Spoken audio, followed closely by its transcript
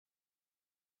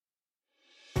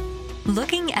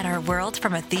Looking at our world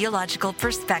from a theological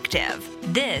perspective.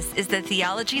 This is the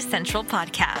Theology Central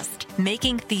Podcast,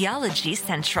 making theology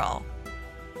central.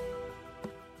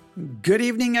 Good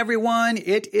evening, everyone.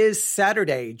 It is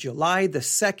Saturday, July the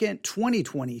 2nd,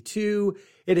 2022.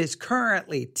 It is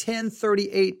currently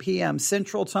 10:38 p.m.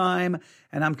 Central Time,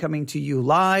 and I'm coming to you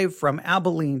live from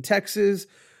Abilene, Texas,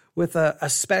 with a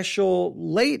special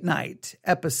late night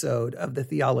episode of the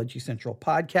Theology Central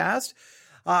Podcast.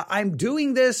 I'm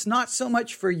doing this not so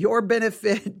much for your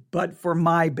benefit, but for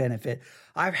my benefit.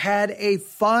 I've had a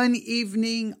fun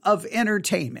evening of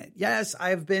entertainment. Yes,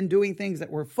 I've been doing things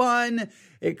that were fun,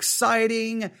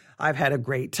 exciting. I've had a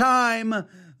great time,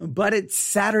 but it's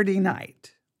Saturday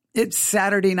night. It's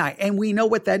Saturday night, and we know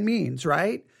what that means,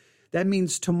 right? That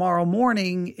means tomorrow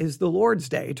morning is the Lord's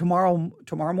Day. Tomorrow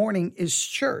morning is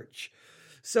church.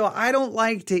 So I don't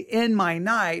like to end my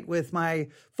night with my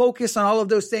focus on all of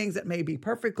those things that may be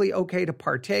perfectly okay to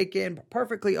partake in,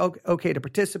 perfectly okay to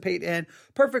participate in,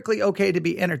 perfectly okay to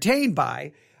be entertained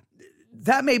by.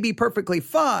 That may be perfectly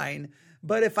fine.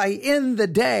 But if I end the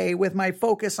day with my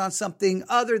focus on something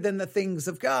other than the things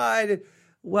of God,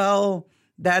 well,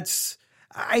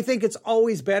 I think it's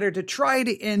always better to try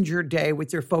to end your day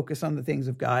with your focus on the things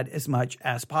of God as much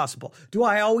as possible. Do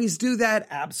I always do that?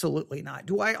 Absolutely not.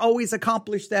 Do I always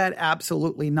accomplish that?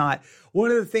 Absolutely not.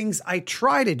 One of the things I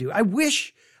try to do, I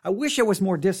wish I was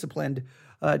more disciplined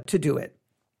to do it.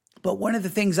 But one of the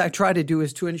things I try to do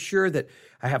is to ensure that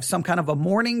I have some kind of a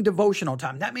morning devotional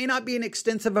time. That may not be an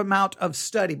extensive amount of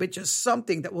study, but just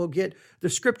something that will get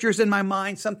the scriptures in my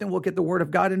mind, something will get the word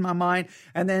of God in my mind.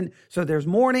 And then, so there's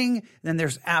morning, then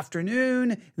there's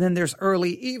afternoon, then there's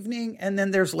early evening, and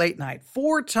then there's late night.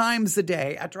 4 times a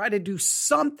day, I try to do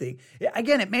something.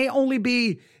 Again, it may only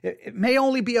be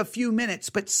a few minutes,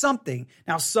 but something.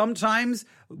 Now, sometimes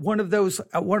one of those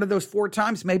 4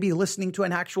 times may be listening to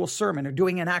an actual sermon or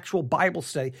doing an actual Bible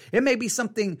study. It may be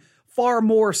something far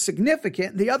more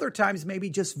significant. The other times maybe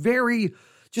just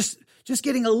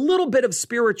getting a little bit of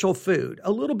spiritual food,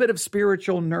 a little bit of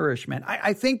spiritual nourishment.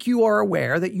 I think you are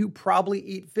aware that you probably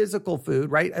eat physical food,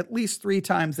 right? At least 3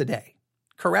 times a day,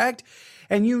 correct?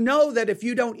 And you know that if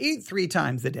you don't eat 3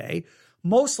 times a day,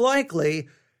 most likely,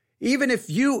 even if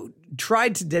you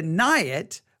tried to deny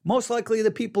it, most likely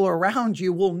the people around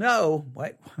you will know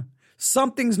what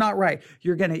something's not right.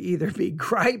 You're going to either be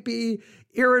gripey,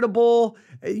 irritable,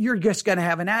 you're just going to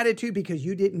have an attitude because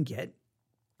you didn't get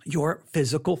your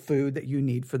physical food that you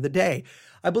need for the day.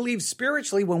 I believe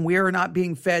spiritually, when we are not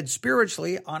being fed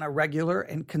spiritually on a regular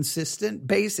and consistent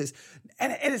basis,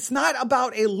 and it's not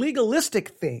about a legalistic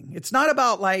thing. It's not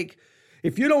about like,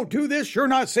 if you don't do this, you're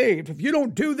not saved. If you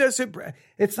don't do this,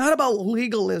 it's not about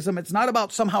legalism. It's not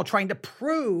about somehow trying to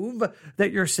prove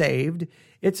that you're saved.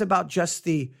 It's about just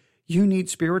you need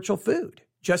spiritual food.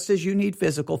 Just as you need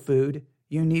physical food,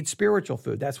 you need spiritual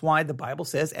food. That's why the Bible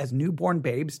says, as newborn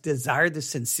babes, desire the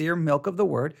sincere milk of the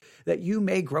word, that you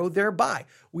may grow thereby.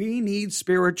 We need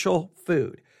spiritual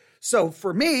food. So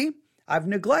for me, I've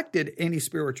neglected any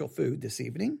spiritual food this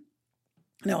evening.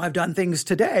 Now, I've done things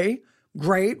today,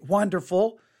 great,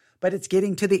 wonderful, but it's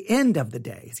getting to the end of the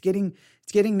day. It's getting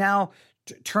now,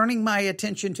 turning my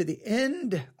attention to the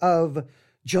end of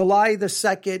July the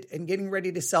 2nd and getting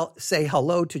ready to say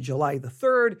hello to July the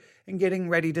 3rd and getting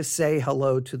ready to say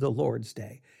hello to the Lord's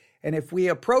Day. And if we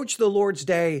approach the Lord's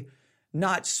Day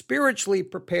not spiritually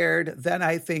prepared, then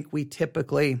I think we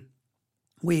typically,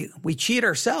 we cheat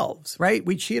ourselves, right?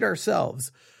 We cheat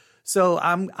ourselves. So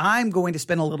I'm going to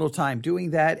spend a little time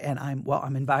doing that, and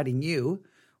I'm inviting you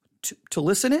to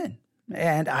listen in.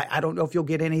 And I don't know if you'll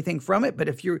get anything from it, but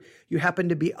if you happen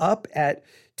to be up at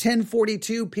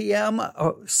 10:42 p.m.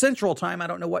 Central Time, I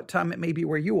don't know what time it may be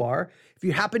where you are. If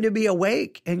you happen to be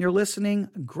awake and you're listening,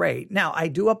 great. Now, I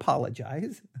do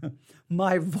apologize.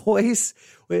 My voice,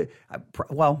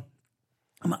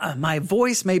 my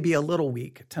voice may be a little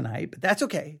weak tonight, but that's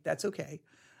okay. That's okay.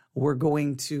 We're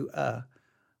going to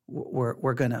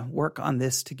we're going to work on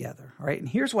this together, all right? And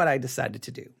here's what I decided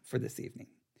to do for this evening.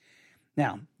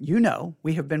 Now, you know,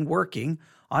 we have been working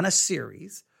on a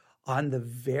series on the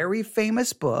very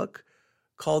famous book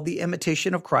called The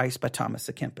Imitation of Christ by Thomas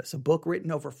à Kempis, a book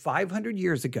written over 500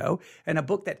 years ago, and a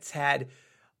book that's had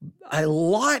a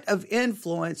lot of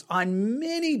influence on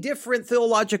many different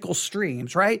theological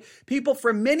streams, right? People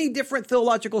from many different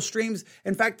theological streams,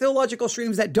 in fact, theological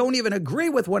streams that don't even agree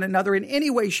with one another in any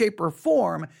way, shape, or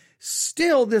form.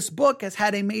 Still, this book has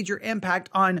had a major impact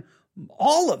on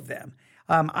all of them.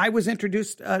 I was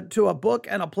introduced to a book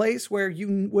and a place where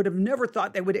you would have never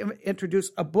thought they would introduce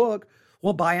a book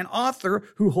Well, by an author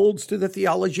who holds to the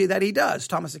theology that he does.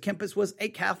 Thomas à Kempis was a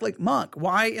Catholic monk.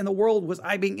 Why in the world was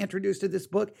I being introduced to this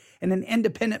book in an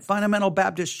independent fundamental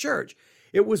Baptist church?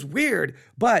 It was weird,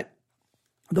 but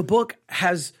the book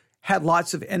has had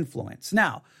lots of influence.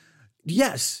 Now,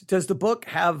 yes, does the book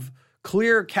have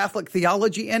clear Catholic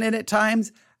theology in it at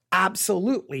times?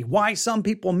 Absolutely. Why some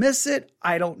people miss it,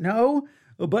 I don't know,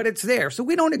 but it's there. So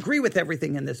we don't agree with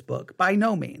everything in this book, by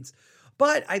no means.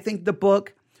 But I think the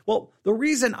book, well, the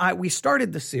reason we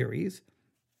started the series,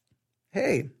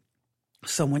 hey,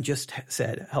 someone just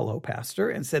said, hello, Pastor,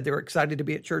 and said they were excited to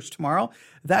be at church tomorrow.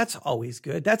 That's always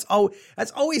good. That's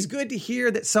always good to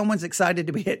hear that someone's excited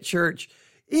to be at church,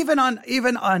 even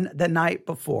on the night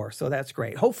before. So that's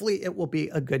great. Hopefully it will be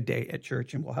a good day at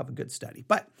church and we'll have a good study.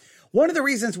 But one of the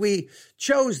reasons we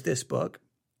chose this book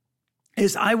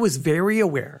is I was very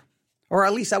aware, or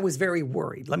at least I was very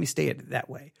worried. Let me state it that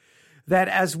way. That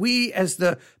as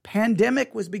the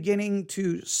pandemic was beginning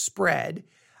to spread,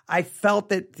 I felt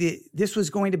that this was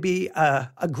going to be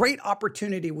a great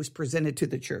opportunity was presented to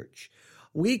the church.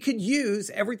 We could use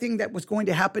everything that was going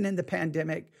to happen in the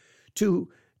pandemic to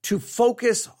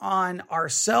focus on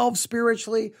ourselves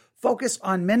spiritually, focus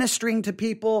on ministering to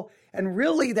people, and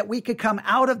really that we could come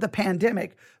out of the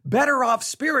pandemic better off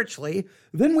spiritually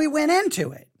than we went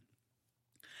into it.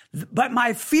 But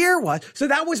my fear was, so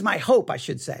that was my hope, I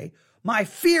should say. My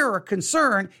fear or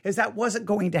concern is that wasn't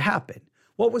going to happen.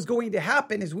 What was going to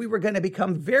happen is we were going to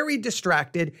become very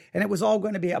distracted, and it was all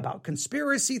going to be about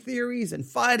conspiracy theories and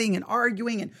fighting and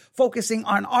arguing and focusing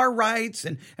on our rights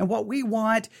and what we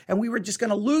want, and we were just going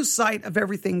to lose sight of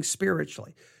everything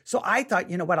spiritually. So I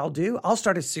thought, you know what I'll do? I'll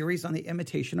start a series on the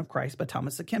Imitation of Christ by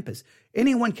Thomas à Kempis.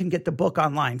 Anyone can get the book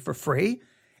online for free.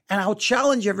 And I'll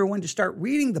challenge everyone to start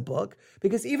reading the book,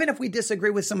 because even if we disagree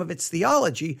with some of its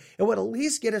theology, it would at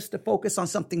least get us to focus on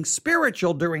something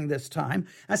spiritual during this time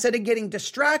instead of getting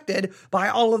distracted by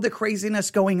all of the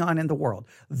craziness going on in the world.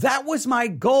 That was my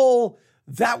goal.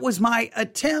 That was my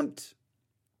attempt.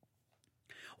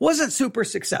 Wasn't super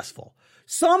successful.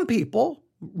 Some people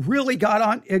really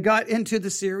got into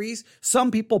the series.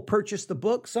 Some people purchased the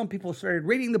book. Some people started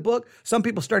reading the book. Some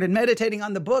people started meditating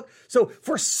on the book. So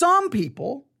for some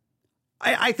people,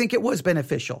 I think it was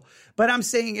beneficial, but I'm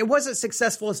saying it wasn't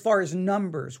successful as far as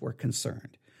numbers were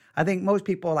concerned. I think most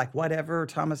people are like, whatever,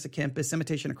 Thomas à Kempis,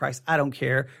 Imitation of Christ, I don't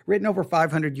care. Written over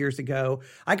 500 years ago.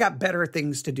 I got better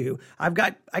things to do. I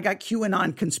got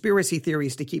QAnon conspiracy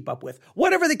theories to keep up with,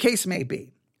 whatever the case may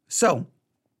be. So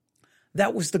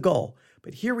that was the goal.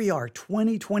 But here we are,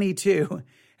 2022,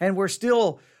 and we're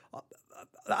still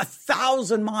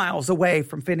 1,000 miles away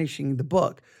from finishing the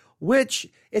book, which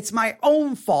it's my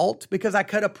own fault because I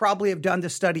could have probably have done the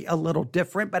study a little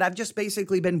different, but I've just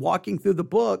basically been walking through the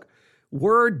book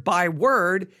word by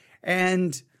word,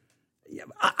 and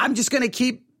I'm just going to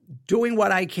keep doing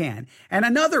what I can. And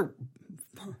another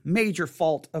major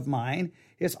fault of mine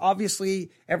is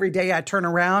obviously every day I turn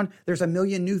around, there's a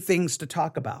million new things to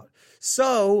talk about.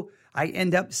 So I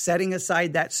end up setting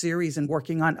aside that series and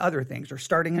working on other things or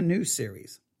starting a new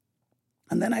series.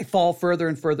 And then I fall further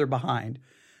and further behind.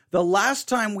 The last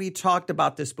time we talked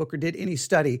about this book or did any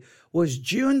study was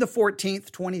June the 14th,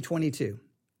 2022.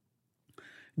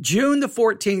 June the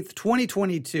 14th,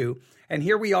 2022. And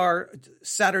here we are,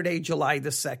 Saturday, July the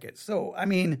 2nd. So, I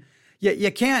mean,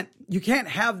 you can't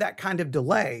have that kind of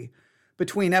delay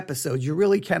between episodes. You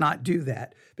really cannot do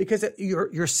that because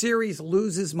your series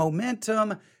loses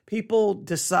momentum. People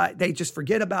decide, they just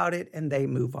forget about it and they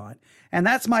move on. And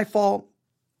that's my fault.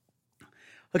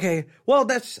 Okay, well,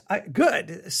 that's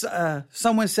good.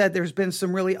 Someone said there's been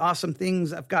some really awesome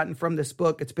things I've gotten from this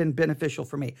book. It's been beneficial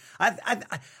for me.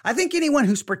 I think anyone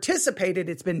who's participated,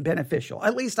 it's been beneficial.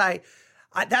 At least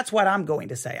that's what I'm going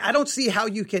to say. I don't see how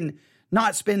you can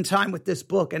not spend time with this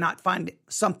book and not find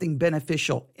something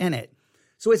beneficial in it.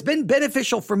 So it's been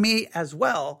beneficial for me as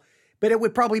well, but it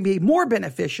would probably be more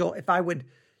beneficial if I would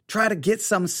try to get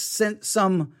some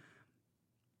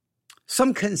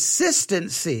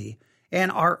consistency in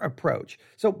our approach.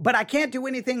 So, but I can't do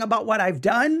anything about what I've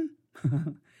done.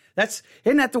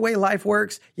 Isn't that the way life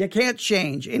works? You can't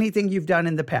change anything you've done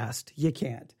in the past. You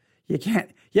can't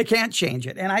change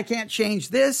it. And I can't change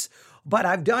this, but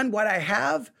I've done what I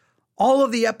have. All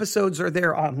of the episodes are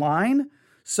there online.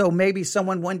 So maybe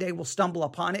someone one day will stumble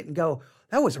upon it and go,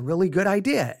 that was a really good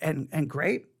idea and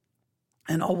great.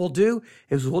 And all we'll do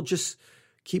is we'll just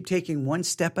keep taking one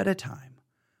step at a time.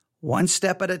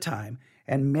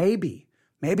 And maybe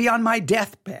on my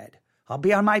deathbed, I'll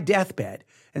be on my deathbed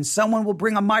and someone will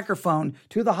bring a microphone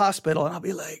to the hospital and I'll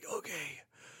be like, okay,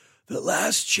 the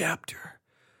last chapter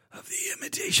of the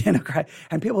Imitation of Christ.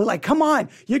 And people are like, come on,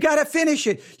 you got to finish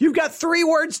it. You've got 3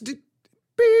 words to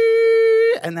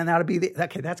and then that'll be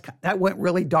that went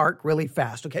really dark, really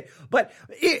fast. Okay. But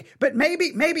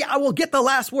maybe I will get the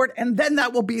last word and then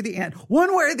that will be the end.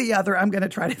 One way or the other, I'm going to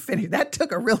try to finish. That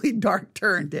took a really dark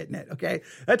turn, didn't it? Okay.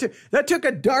 That took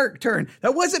a dark turn.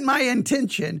 That wasn't my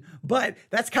intention, but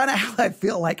that's kind of how I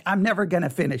feel like I'm never going to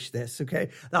finish this. Okay.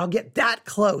 I'll get that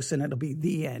close and it'll be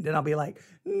the end. And I'll be like,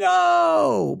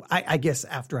 no, I guess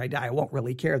after I die, I won't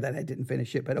really care that I didn't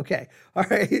finish it, but okay. All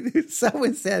right.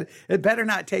 Someone said it better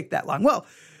not take that long. Well,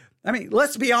 I mean,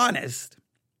 let's be honest.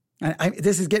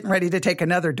 This is getting ready to take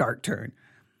another dark turn.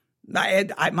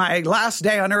 My last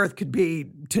day on earth could be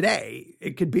today.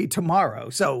 It could be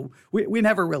tomorrow. So we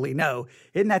never really know.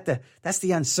 Isn't that that's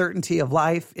the uncertainty of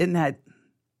life? Isn't that?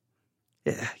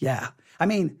 Yeah. I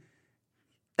mean,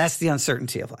 that's the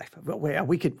uncertainty of life. But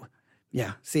we could.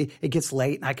 Yeah, see, it gets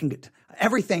late and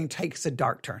everything takes a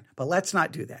dark turn. But let's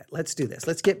not do that. Let's do this.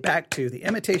 Let's get back to the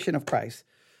Imitation of Christ.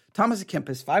 Thomas à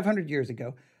Kempis, 500 years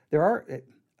ago.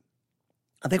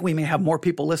 I think we may have more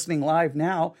people listening live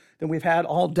now than we've had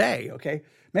all day, okay?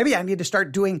 Maybe I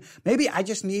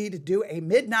just need to do a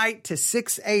midnight to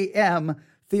 6 a.m.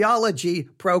 theology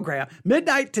program.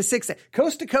 Midnight to 6,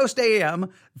 coast to coast AM,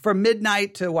 from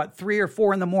midnight to 3 or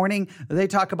 4 in the morning. They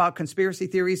talk about conspiracy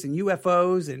theories and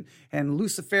UFOs and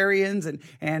Luciferians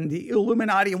and the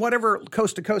Illuminati and whatever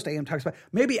coast to coast AM talks about.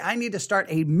 Maybe I need to start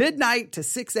a midnight to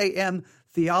 6 a.m.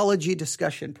 theology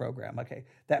discussion program. Okay.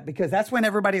 Because that's when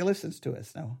everybody listens to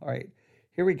us now. All right.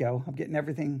 Here we go. I'm getting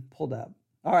everything pulled up.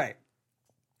 All right.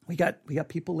 We got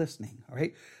people listening. All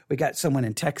right. We got someone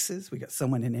in Texas. We got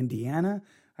someone in Indiana.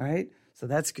 All right. So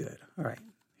that's good. All right.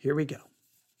 Here we go.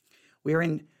 We're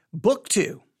in book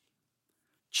 2,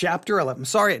 chapter 11.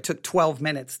 Sorry, it took 12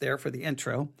 minutes there for the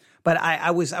intro, but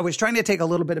I was trying to take a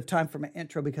little bit of time for my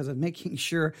intro because of making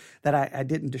sure that I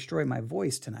didn't destroy my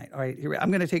voice tonight. All right. Here,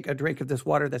 I'm going to take a drink of this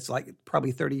water that's like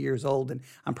probably 30 years old, and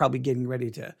I'm probably getting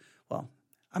ready to, but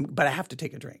I have to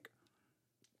take a drink.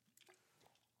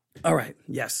 All right.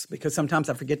 Yes, because sometimes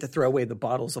I forget to throw away the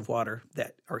bottles of water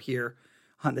that are here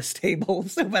on this table,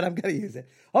 but I'm going to use it.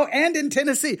 Oh, and in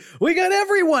Tennessee, we got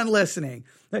everyone listening.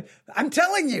 I'm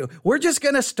telling you, we're just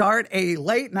going to start a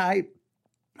late night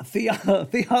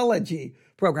theology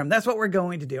program. That's what we're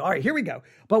going to do. All right, here we go.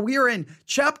 But we are in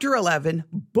chapter 11,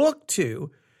 book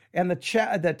 2, and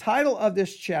the title of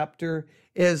this chapter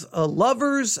is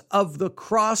Lovers of the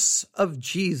Cross of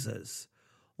Jesus.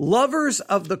 Lovers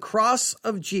of the Cross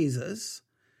of Jesus.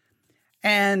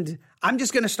 And I'm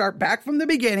just going to start back from the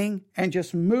beginning and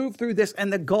just move through this.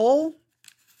 And the goal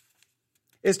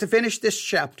is to finish this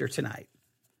chapter tonight,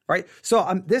 right? So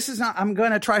I'm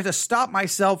going to try to stop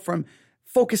myself from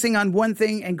focusing on one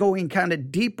thing and going kind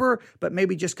of deeper, but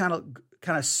maybe just kind of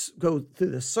go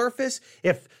through the surface.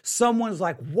 If someone's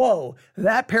like, whoa,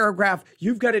 that paragraph,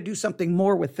 you've got to do something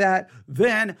more with that,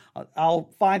 then I'll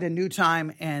find a new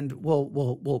time and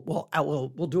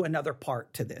we'll do another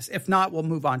part to this. If not, we'll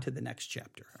move on to the next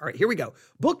chapter. All right, here we go.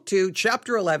 Book 2,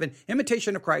 chapter 11,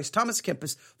 Imitation of Christ, Thomas à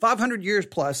Kempis, 500 years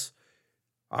plus.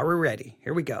 Are we ready?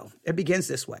 Here we go. It begins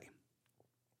this way.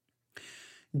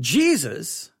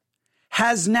 Jesus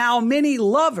has now many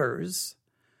lovers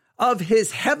of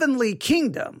his heavenly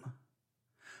kingdom,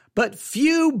 but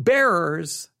few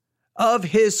bearers of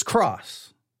his cross.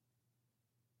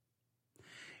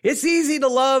 It's easy to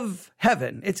love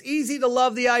heaven. It's easy to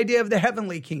love the idea of the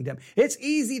heavenly kingdom. It's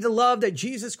easy to love that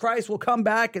Jesus Christ will come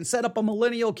back and set up a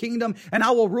millennial kingdom and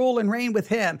I will rule and reign with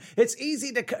him. It's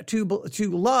easy to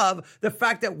love the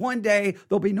fact that one day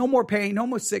there'll be no more pain, no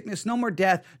more sickness, no more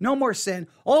death, no more sin.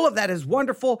 All of that is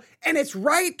wonderful and it's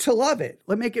right to love it.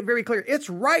 Let me make it very clear. It's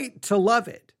right to love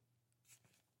it.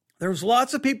 There's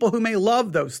lots of people who may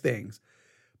love those things,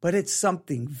 but it's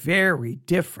something very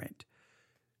different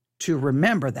to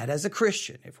remember that as a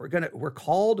Christian, if we're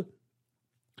called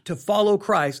to follow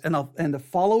Christ, and the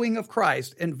following of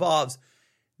Christ involves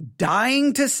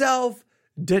dying to self,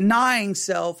 denying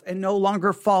self, and no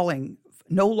longer following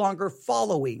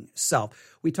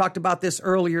self. We talked about this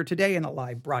earlier today in a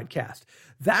live broadcast.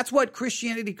 That's what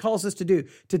Christianity calls us to do,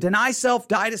 to deny self,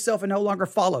 die to self, and no longer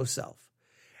follow self.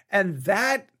 And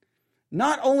that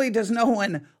not only does no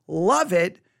one love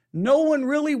it, no one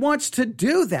really wants to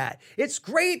do that. It's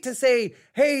great to say,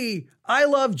 hey, I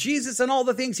love Jesus and all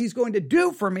the things he's going to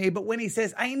do for me. But when he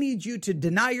says, I need you to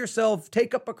deny yourself,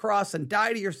 take up a cross and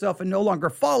die to yourself and no longer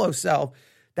follow self,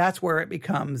 that's where it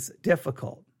becomes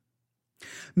difficult.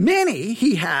 Many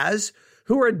he has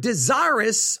who are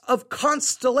desirous of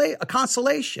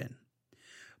consolation,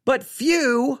 but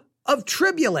few of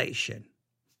tribulation.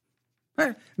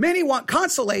 Many want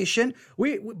consolation,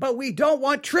 but we don't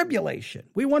want tribulation.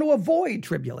 We want to avoid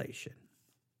tribulation.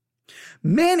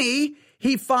 Many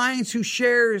he finds who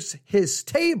shares his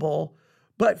table,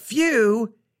 but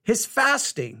few his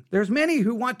fasting. There's many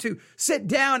who want to sit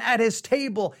down at his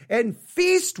table and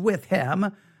feast with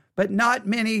him, but not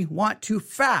many want to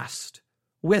fast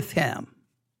with him.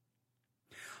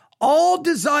 All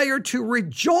desire to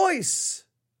rejoice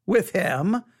with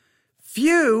him.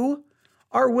 Few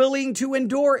are willing to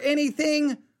endure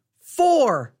anything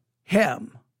for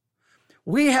him.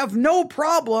 We have no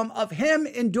problem of him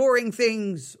enduring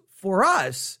things for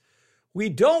us. We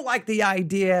don't like the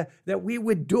idea that we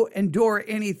would endure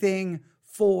anything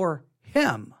for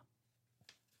him.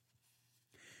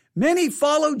 Many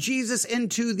follow Jesus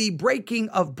into the breaking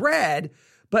of bread,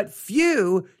 but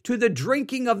few to the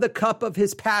drinking of the cup of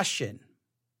his passion.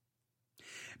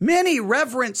 Many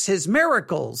reverence his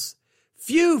miracles.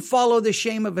 Few follow the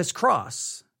shame of his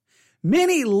cross.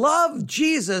 Many love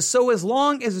Jesus so as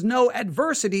long as no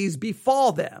adversities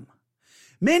befall them.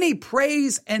 Many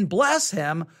praise and bless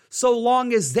him so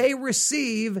long as they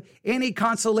receive any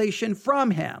consolation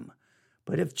from him.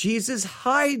 But if Jesus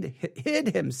hide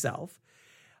himself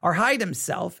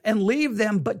and leave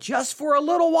them but just for a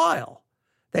little while,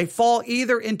 they fall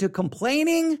either into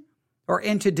complaining or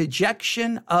into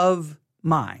dejection of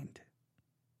mind.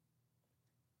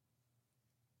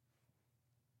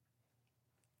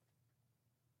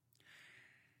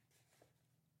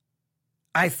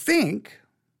 I think,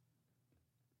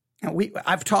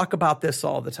 I've talked about this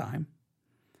all the time.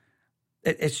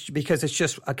 It's because it's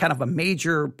just a kind of a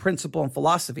major principle and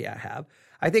philosophy I have.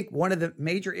 I think one of the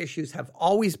major issues have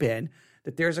always been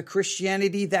that there's a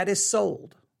Christianity that is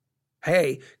sold.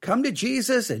 Hey, come to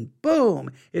Jesus and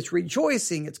boom, it's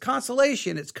rejoicing, it's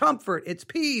consolation, it's comfort, it's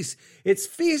peace, it's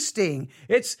feasting,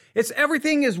 it's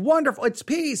everything is wonderful, it's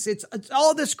peace, it's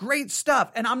all this great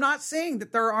stuff. And I'm not saying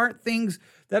that there aren't things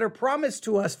that are promised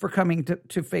to us for coming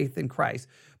to faith in Christ,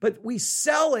 but we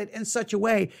sell it in such a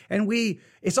way, and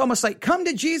it's almost like, come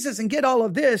to Jesus and get all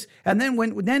of this, and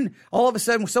then all of a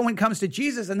sudden someone comes to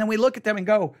Jesus, and then we look at them and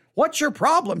go, what's your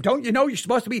problem? Don't you know you're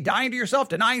supposed to be dying to yourself,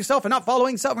 denying yourself, and not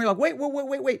following yourself? And you're like,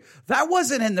 wait, that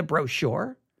wasn't in the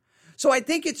brochure. So I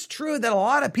think it's true that a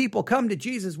lot of people come to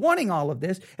Jesus wanting all of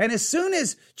this, and as soon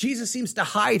as Jesus seems to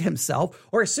hide himself,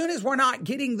 or as soon as we're not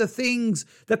getting the things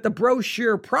that the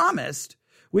brochure promised,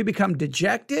 we become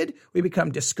dejected, we become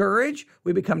discouraged,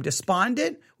 we become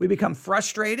despondent, we become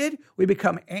frustrated, we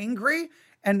become angry,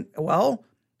 and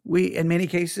in many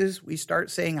cases, we start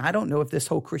saying, I don't know if this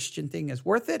whole Christian thing is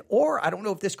worth it, or I don't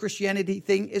know if this Christianity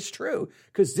thing is true,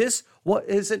 because this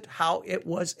isn't how it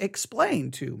was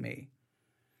explained to me.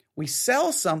 We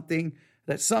sell something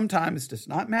that sometimes does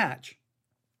not match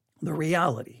the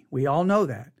reality. We all know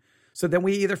that. So then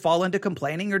we either fall into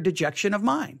complaining or dejection of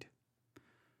mind.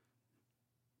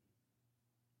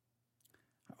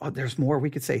 Oh, there's more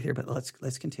we could say here, but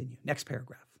let's continue. Next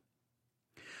paragraph.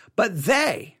 But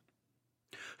they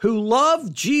who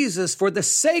love Jesus for the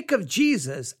sake of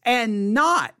Jesus and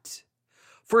not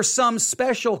for some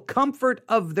special comfort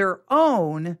of their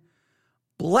own,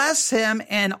 bless him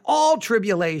in all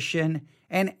tribulation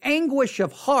and anguish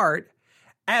of heart,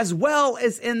 as well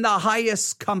as in the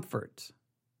highest comfort.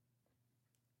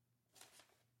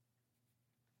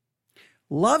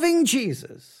 Loving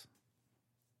Jesus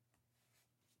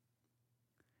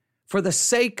for the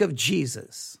sake of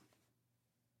Jesus.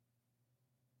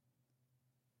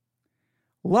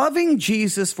 Loving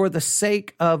Jesus for the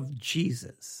sake of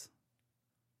Jesus.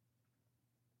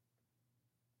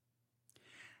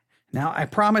 Now, I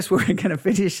promise we're going to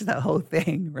finish the whole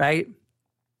thing, right?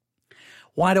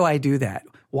 Why do I do that?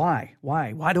 Why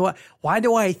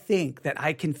do I think that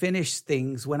I can finish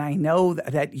things when I know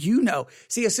that you know?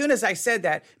 See, as soon as I said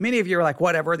that, many of you are like,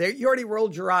 whatever, you already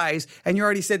rolled your eyes and you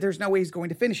already said there's no way he's going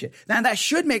to finish it. Now, that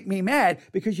should make me mad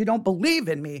because you don't believe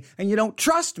in me and you don't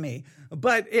trust me.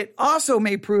 But it also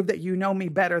may prove that you know me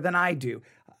better than I do.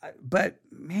 But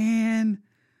man,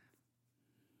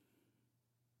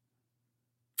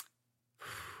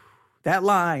 that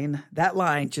line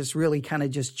just really kind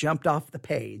of just jumped off the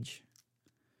page.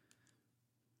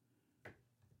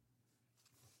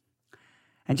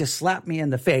 And just slapped me in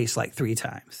the face like 3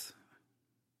 times.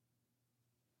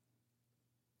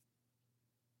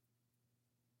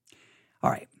 All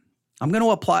right. I'm going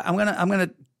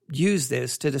to use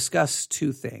this to discuss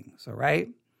 2 things, all right?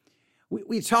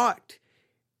 We talked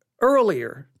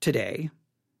earlier today,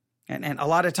 and a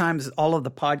lot of times all of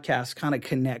the podcasts kind of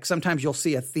connect. Sometimes you'll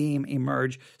see a theme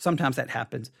emerge. Sometimes that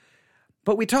happens.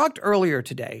 But we talked earlier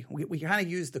today. We kind of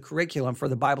used the curriculum for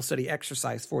the Bible study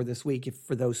exercise for this week,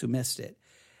 for those who missed it.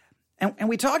 And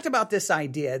we talked about this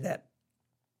idea that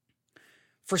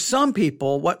for some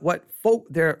people, what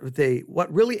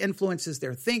really influences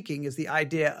their thinking is the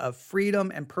idea of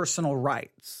freedom and personal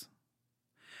rights.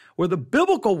 Where the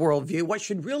biblical worldview, what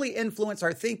should really influence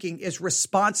our thinking is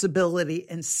responsibility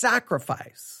and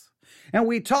sacrifice. And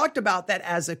we talked about that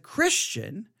as a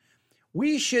Christian,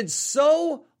 we should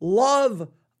so love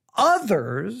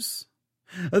others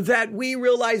that we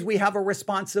realize we have a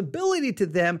responsibility to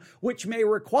them, which may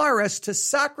require us to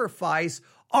sacrifice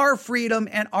our freedom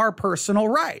and our personal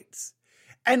rights.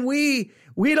 And we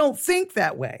don't think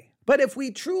that way. But if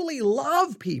we truly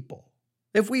love people,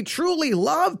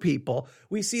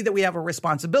 we see that we have a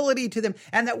responsibility to them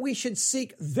and that we should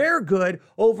seek their good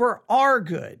over our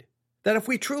good. That if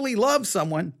we truly love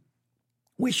someone,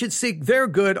 we should seek their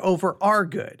good over our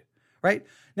good, right?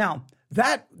 Now,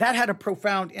 that had a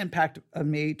profound impact on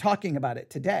me talking about it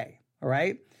today, all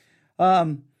right?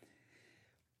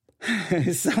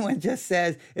 Someone just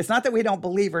says, it's not that we don't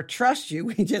believe or trust you,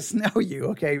 we just know you,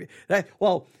 okay?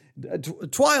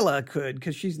 Twyla could,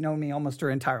 because she's known me almost her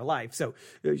entire life. So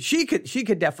she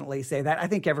could definitely say that. I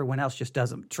think everyone else just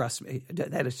doesn't trust me.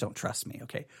 They just don't trust me,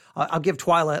 okay? I'll give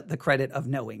Twyla the credit of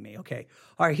knowing me, okay?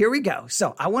 All right, here we go.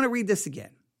 So I want to read this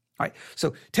again. All right,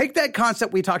 so take that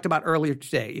concept we talked about earlier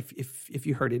today, if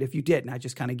you heard it. If you didn't, I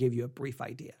just kind of gave you a brief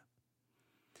idea.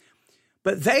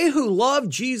 But they who love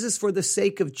Jesus for the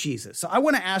sake of Jesus. So I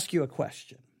want to ask you a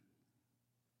question.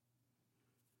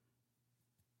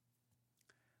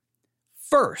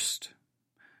 First,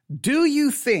 do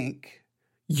you think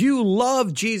you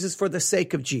love Jesus for the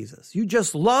sake of Jesus? You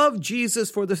just love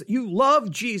Jesus you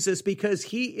love Jesus because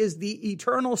he is the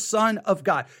eternal Son of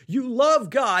God. You love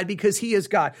God because he is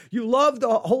God. You love the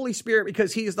Holy Spirit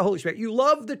because he is the Holy Spirit. You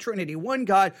love the Trinity, one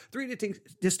God, three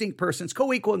distinct persons,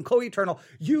 co-equal and co-eternal.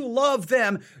 You love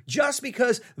them just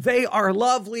because they are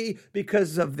lovely,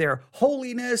 because of their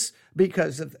holiness,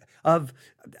 because of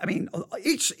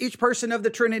each person of the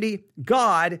Trinity,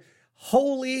 God,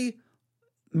 holy,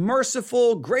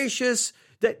 merciful, gracious,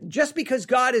 that just because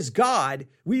God is God,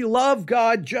 we love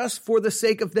God just for the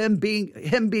sake of him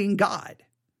being God.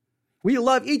 We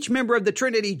love each member of the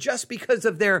Trinity just because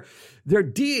of their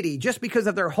deity, just because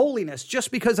of their holiness,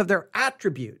 just because of their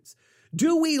attributes.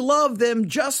 Do we love them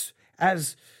just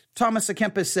as Thomas à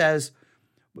Kempis says,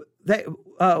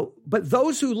 but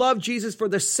those who love Jesus for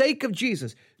the sake of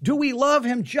Jesus, do we love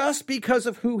him just because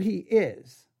of who he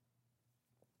is?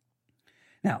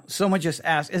 Now, someone just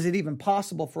asked, is it even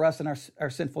possible for us in our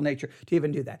sinful nature to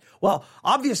even do that? Well,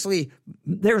 obviously,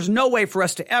 there's no way for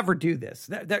us to ever do this.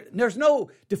 There's no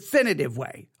definitive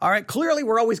way, all right? Clearly,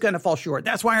 we're always going to fall short.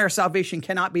 That's why our salvation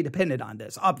cannot be dependent on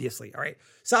this, obviously, all right?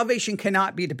 Salvation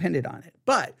cannot be dependent on it.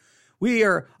 But we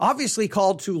are obviously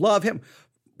called to love him.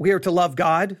 We are to love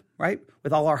God, right?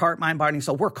 With all our heart, mind, body, and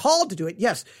soul. We're called to do it,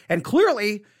 yes. And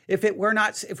clearly, if we're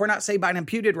not saved by an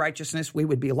imputed righteousness, we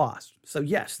would be lost. So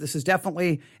yes, this is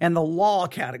definitely in the law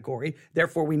category.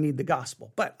 Therefore, we need the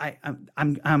gospel. But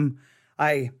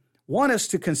I want us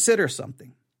to consider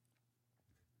something.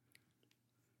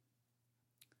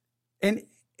 In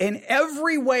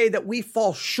every way that we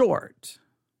fall short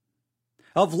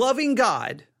of loving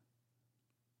God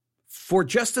for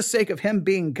just the sake of him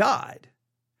being God,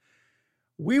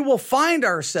 we will find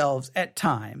ourselves at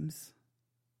times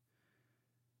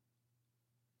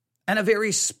in a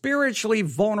very spiritually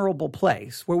vulnerable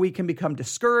place where we can become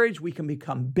discouraged, we can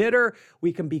become bitter,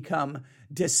 we can become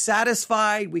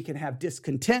dissatisfied, we can have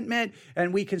discontentment,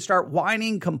 and we can start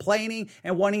whining, complaining,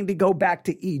 and wanting to go back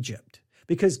to Egypt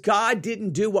because God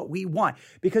didn't do what we want.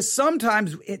 Because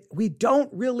sometimes we don't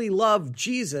really love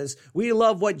Jesus. We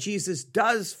love what Jesus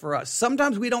does for us.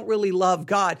 Sometimes we don't really love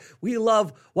God. We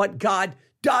love what God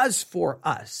does for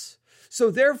us. So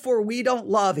therefore, we don't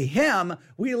love him.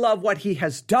 We love what he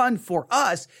has done for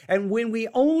us. And when we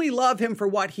only love him for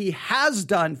what he has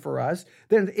done for us,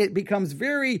 then it becomes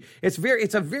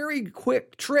it's a very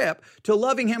quick trip to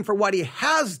loving him for what he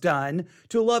has done,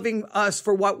 to loving us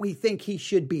for what we think he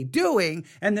should be doing.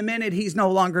 And the minute he's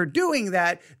no longer doing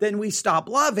that, then we stop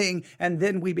loving, and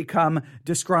then we become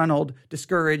disgruntled,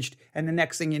 discouraged. And the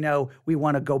next thing you know, we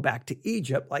want to go back to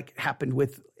Egypt, like happened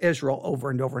with Israel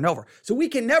over and over and over. So we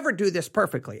can never do this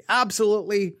perfectly.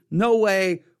 Absolutely no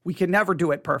way. We can never do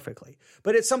it perfectly.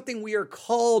 But it's something we are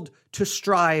called to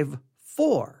strive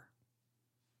for.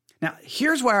 Now,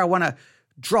 here's where I want to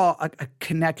draw a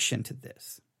connection to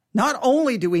this. Not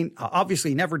only do we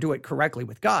obviously never do it correctly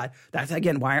with God, that's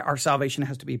again why our salvation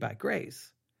has to be by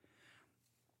grace.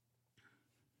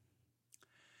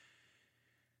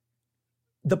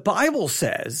 The Bible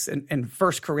says in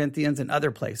 1 Corinthians and other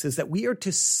places that we are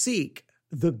to seek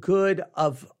the good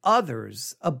of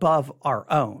others above our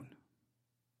own,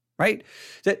 right?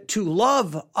 That to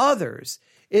love others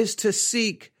is to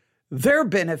seek their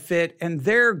benefit and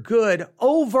their good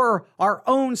over our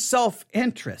own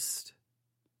self-interest.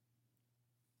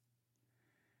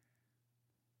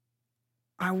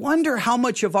 I wonder how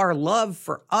much of our love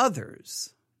for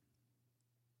others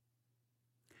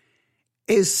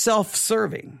is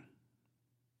self-serving.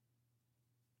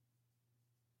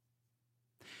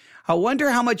 I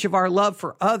wonder how much of our love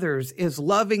for others is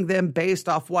loving them based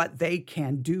off what they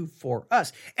can do for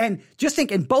us. And just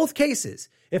think, in both cases,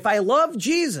 if I love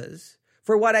Jesus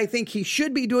for what I think he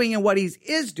should be doing and what he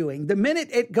is doing, the minute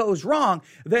it goes wrong,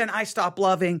 then I stop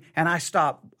loving and I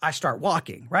start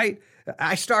walking, right?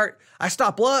 I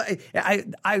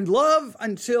love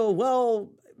until, well,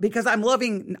 because I'm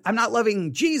not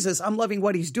loving Jesus, I'm loving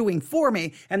what he's doing for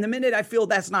me. And the minute I feel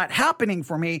that's not happening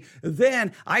for me,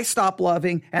 then I stop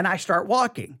loving and I start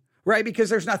walking, right? Because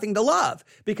there's nothing to love.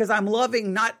 Because I'm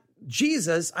loving not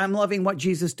Jesus, I'm loving what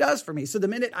Jesus does for me. So the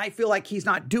minute I feel like he's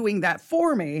not doing that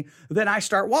for me, then I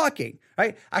start walking,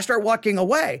 right? I start walking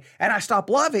away and I stop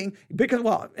loving because,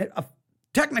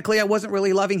 technically, I wasn't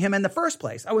really loving him in the first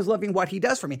place. I was loving what he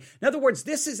does for me. In other words,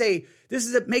 this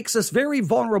makes us very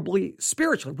vulnerably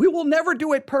spiritually. We will never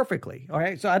do it perfectly. All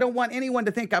right. So I don't want anyone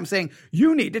to think I'm saying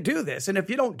you need to do this. And if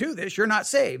you don't do this, you're not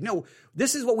saved. No,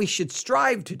 this is what we should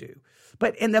strive to do.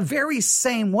 But in the very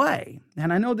same way,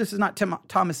 and I know this is not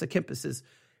Thomas à Kempis's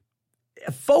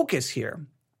focus here,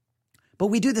 but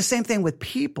we do the same thing with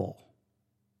people.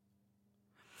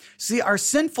 See, our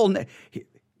sinfulness,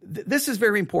 this is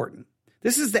very important.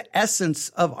 This is the essence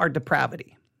of our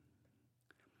depravity.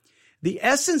 The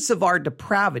essence of our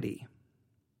depravity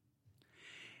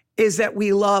is that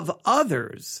we love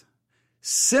others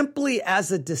simply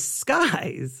as a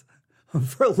disguise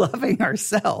for loving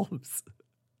ourselves.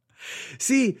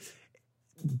 See,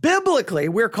 biblically,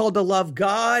 we're called to love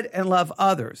God and love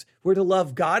others. We're to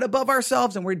love God above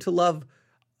ourselves, and we are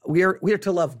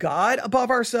to love God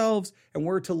above ourselves, and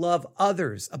we're to love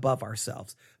others above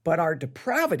ourselves. But our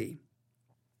depravity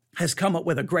has come up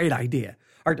with a great idea.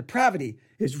 Our depravity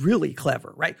is really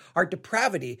clever, right? Our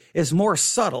depravity is more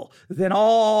subtle than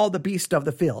all the beasts of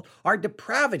the field. Our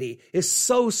depravity is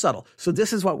so subtle. So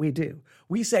this is what we do.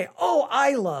 We say, oh,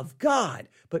 I love God.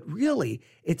 But really,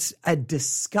 it's a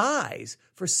disguise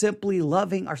for simply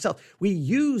loving ourselves. We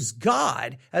use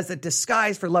God as a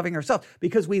disguise for loving ourselves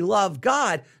because we love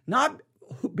God not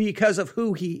because of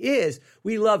who he is.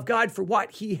 We love God for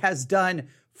what he has done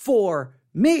for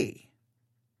me.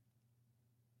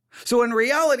 So in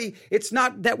reality, it's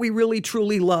not that we really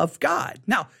truly love God.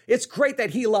 Now, it's great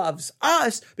that he loves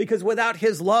us because without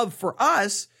his love for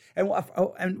us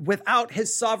and without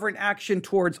his sovereign action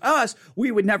towards us,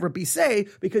 we would never be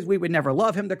saved because we would never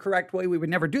love him the correct way. We would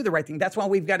never do the right thing. That's why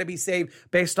we've got to be saved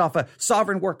based off a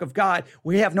sovereign work of God.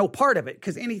 We have no part of it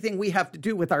because anything we have to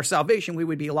do with our salvation, we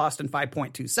would be lost in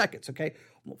 5.2 seconds, okay?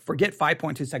 Forget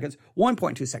 5.2 seconds,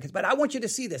 1.2 seconds. But I want you to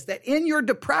see this, that in your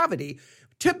depravity,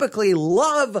 typically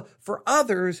love for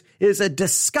others is a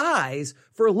disguise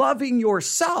for loving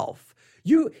yourself.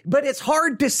 But it's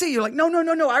hard to see. You're like,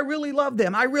 no, I really love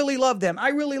them. I really love them. I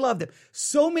really love them.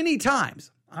 So many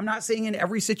times, I'm not saying in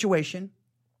every situation,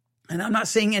 and I'm not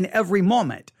saying in every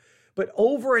moment, but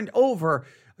over and over,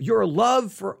 your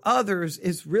love for others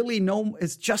is really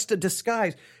it's just a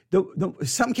disguise. In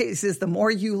some cases, the more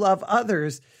you love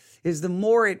others is the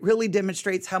more it really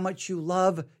demonstrates how much you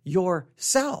love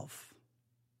yourself.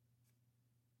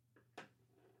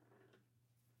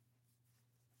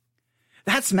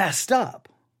 That's messed up.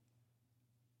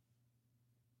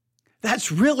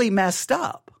 That's really messed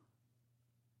up.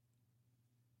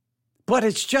 But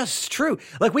it's just true.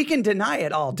 Like, we can deny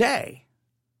it all day.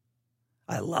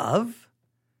 I love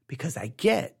because I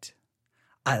get.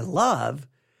 I love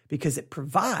because it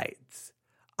provides.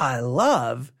 I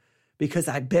love because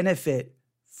I benefit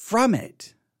from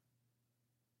it.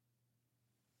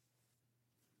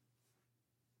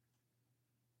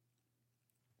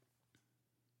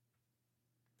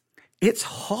 It's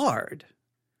hard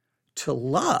to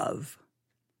love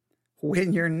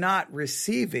when you're not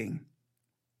receiving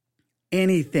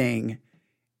anything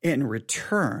in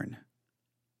return.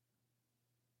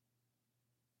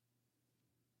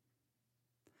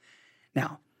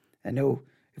 Now, I know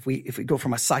if we go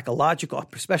from a psychological,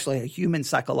 especially a human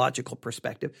psychological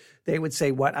perspective, they would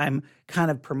say what I'm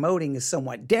kind of promoting is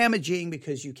somewhat damaging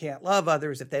because you can't love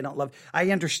others if they don't love.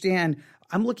 I understand.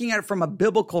 I'm looking at it from a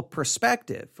biblical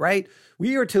perspective, right?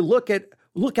 We are to look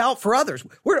out for others.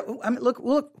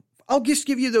 Look. I'll just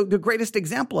give you the greatest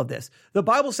example of this. The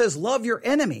Bible says, love your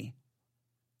enemy.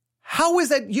 How is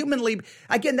that humanly?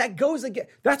 Again, that goes again.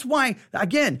 That's why,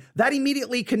 again, that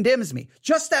immediately condemns me.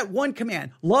 Just that one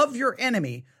command, love your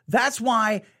enemy. That's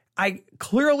why I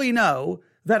clearly know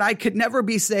that I could never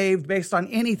be saved based on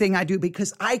anything I do,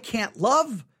 because I can't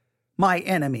love my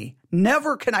enemy.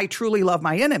 Never can I truly love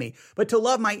my enemy. But to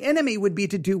love my enemy would be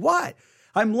to do what?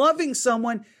 I'm loving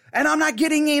someone and I'm not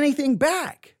getting anything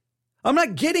back. I'm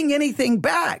not getting anything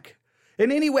back.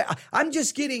 In any way,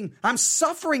 I'm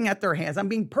suffering at their hands. I'm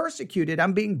being persecuted.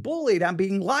 I'm being bullied. I'm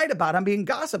being lied about. I'm being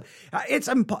gossiped.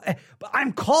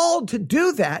 I'm called to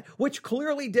do that, which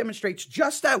clearly demonstrates,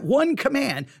 just that one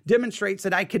command demonstrates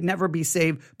that I could never be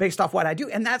saved based off what I do.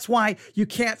 And that's why you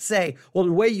can't say, well,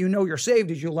 the way you know you're saved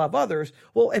is you love others.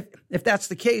 Well, if that's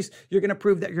the case, you're going to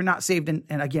prove that you're not saved in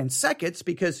again, seconds,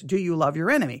 because do you love your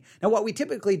enemy? Now, what we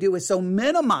typically do is so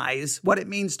minimize what it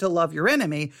means to love your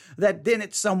enemy that then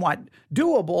it's somewhat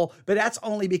doable, but that's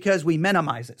only because we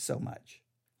minimize it so much.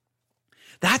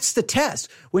 That's the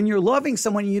test. When you're loving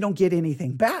someone and you don't get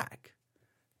anything back,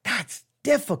 that's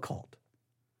difficult.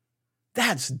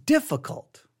 That's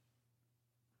difficult.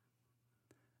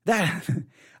 That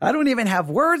I don't even have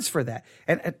words for that.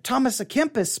 And Thomas à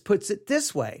Kempis puts it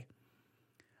this way: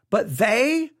 but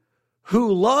they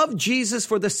who love Jesus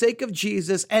for the sake of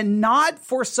Jesus and not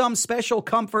for some special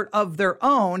comfort of their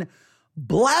own,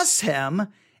 bless him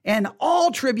in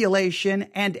all tribulation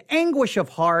and anguish of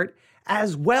heart,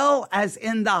 as well as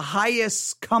in the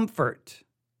highest comfort.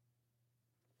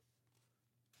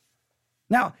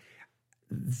 Now,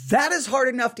 that is hard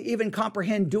enough to even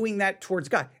comprehend, doing that towards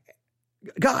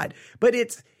God. But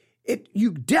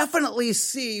you definitely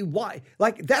see why.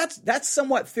 Like that's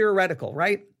somewhat theoretical,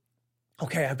 right?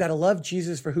 Okay, I've got to love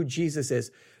Jesus for who Jesus is.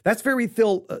 That's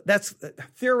that's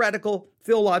theoretical,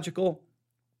 theological.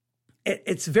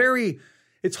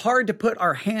 It's hard to put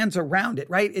our hands around it,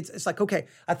 right? It's like, okay,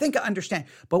 I think I understand.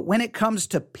 But when it comes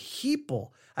to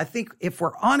people, I think if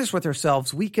we're honest with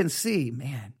ourselves, we can see,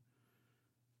 man,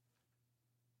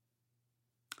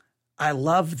 I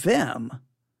love them,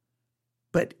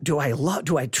 but do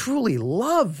I truly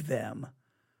love them?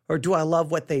 Or do I love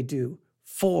what they do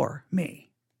for me?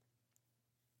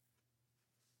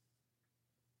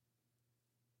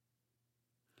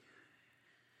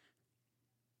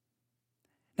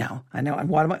 Now, I know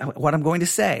what I'm going to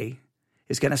say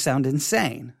is going to sound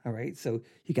insane, all right? So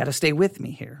you got to stay with me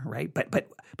here, right?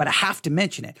 But I have to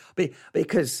mention it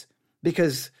because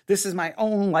this is my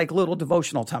own like little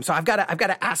devotional time. So I've got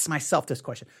to ask myself this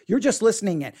question. You're just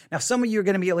listening in. Now, some of you are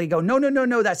going to immediately go,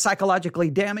 no, that's psychologically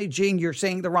damaging. You're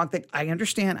saying the wrong thing. I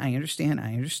understand.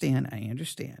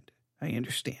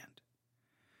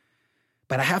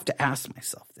 But I have to ask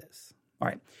myself this. All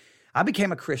right. I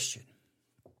became a Christian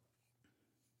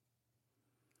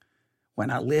when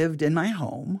I lived in my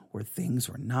home where things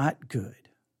were not good.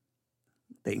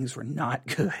 Things were not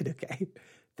good, okay?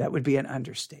 That would be an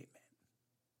understatement.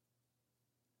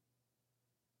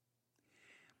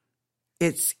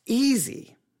 It's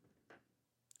easy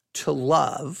to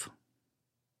love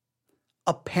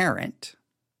a parent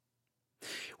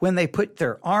when they put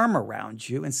their arm around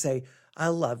you and say, I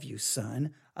love you,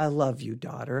 son. I love you,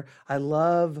 daughter. I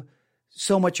love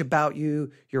so much about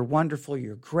you. You're wonderful.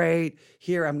 You're great.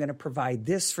 Here, I'm going to provide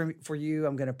this for you.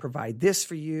 I'm going to provide this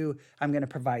for you. I'm going to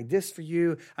provide this for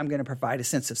you. I'm going to provide a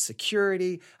sense of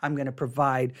security. I'm going to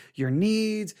provide your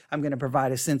needs. I'm going to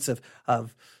provide a sense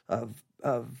of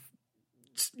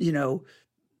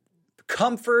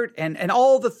comfort and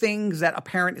all the things that a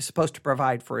parent is supposed to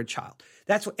provide for a child.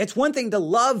 It's one thing to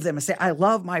love them and say, I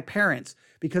love my parents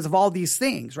because of all these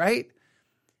things, right?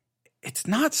 It's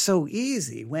not so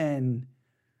easy when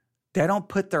they don't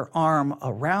put their arm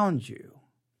around you.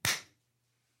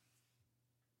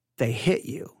 They hit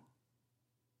you.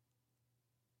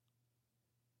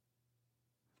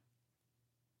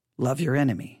 Love your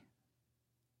enemy.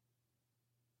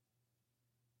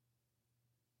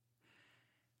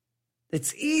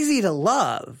 It's easy to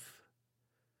love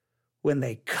when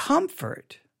they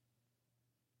comfort.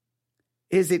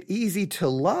 Is it easy to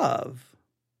love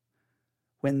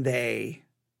when they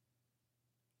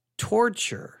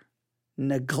torture,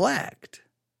 neglect?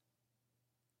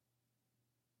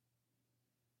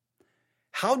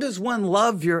 How does one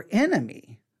love your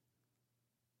enemy?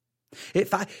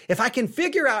 If I can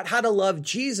figure out how to love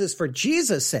Jesus for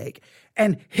Jesus' sake,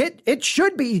 and it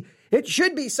should be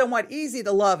somewhat easy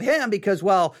to love him because,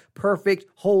 well, perfect,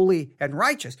 holy, and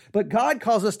righteous. But God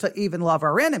calls us to even love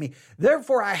our enemy.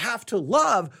 Therefore, I have to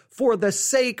love for the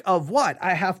sake of what?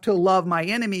 I have to love my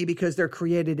enemy because they're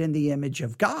created in the image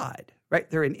of God, right?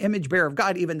 They're an image bearer of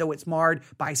God, even though it's marred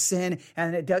by sin,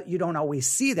 and you don't always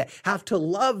see that. Have to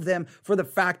love them for the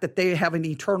fact that they have an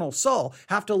eternal soul.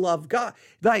 Have to love God.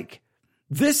 Like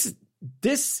this,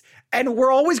 and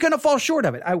we're always going to fall short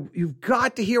of it. You've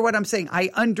got to hear what I'm saying.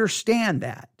 I understand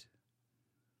that.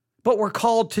 But we're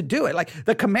called to do it. Like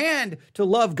the command to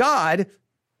love God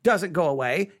doesn't go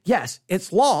away. Yes,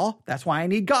 it's law. That's why I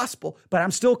need gospel, but I'm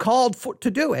still called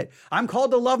to do it. I'm called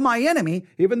to love my enemy,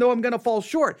 even though I'm going to fall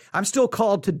short. I'm still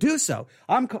called to do so.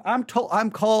 I'm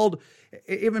called,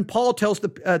 even Paul tells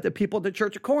the people at the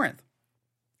church of Corinth,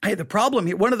 hey, the problem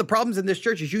here, one of the problems in this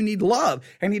church is you need love.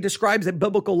 And he describes a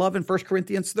biblical love in 1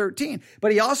 Corinthians 13.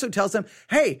 But he also tells them,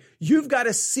 hey, you've got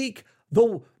to seek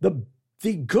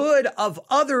the good of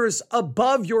others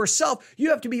above yourself.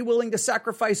 You have to be willing to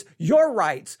sacrifice your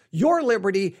rights, your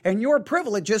liberty, and your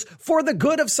privileges for the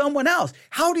good of someone else.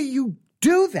 How do you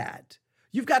do that?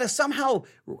 You've got to somehow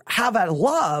have a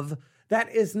love that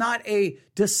is not a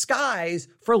disguise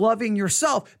for loving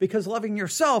yourself, because loving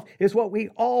yourself is what we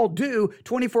all do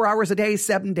 24 hours a day,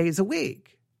 7 days a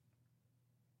week.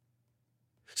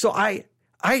 So I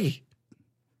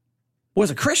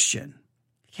was a Christian.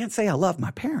 I can't say I love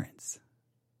my parents.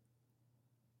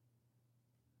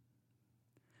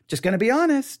 Just going to be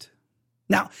honest.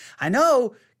 Now, I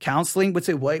know counseling would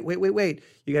say, wait.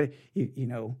 You got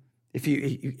to,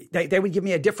 if they would give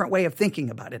me a different way of thinking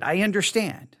about it. I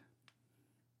understand.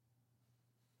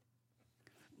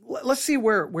 Let's see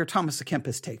where Thomas à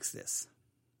Kempis takes this.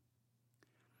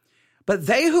 But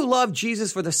they who love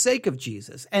Jesus for the sake of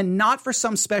Jesus and not for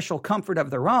some special comfort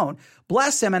of their own,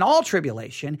 bless him in all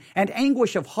tribulation and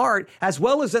anguish of heart, as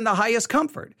well as in the highest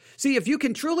comfort. See, if you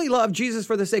can truly love Jesus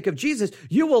for the sake of Jesus,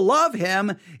 you will love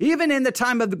him even in the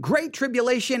time of the great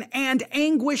tribulation and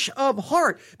anguish of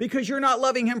heart, because you're not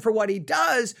loving him for what he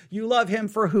does. You love him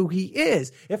for who he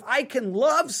is. If I can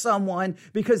love someone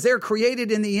because they're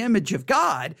created in the image of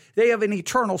God, they have an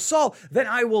eternal soul, then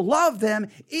I will love them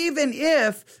even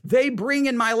if they bring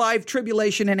in my life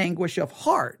tribulation and anguish of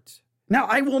heart. Now,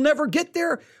 I will never get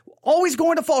there, always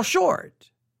going to fall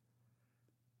short.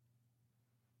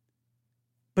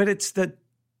 But it's the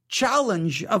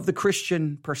challenge of the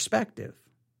Christian perspective.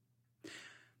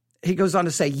 He goes on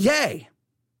to say, yea,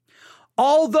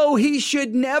 although he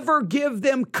should never give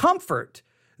them comfort,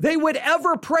 they would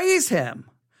ever praise him.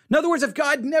 In other words, if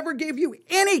God never gave you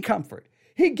any comfort,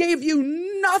 he gave you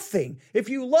nothing. If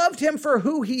you loved him for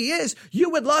who he is, you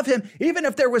would love him even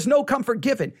if there was no comfort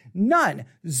given. None.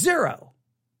 Zero.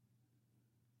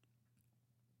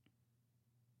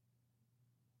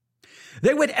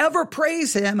 They would ever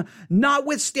praise him,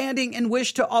 notwithstanding and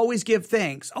wish to always give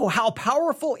thanks. Oh, how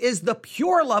powerful is the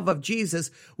pure love of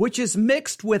Jesus, which is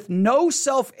mixed with no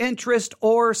self-interest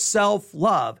or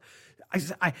self-love.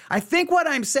 I think what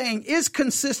I'm saying is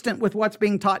consistent with what's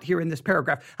being taught here in this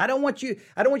paragraph. I don't want you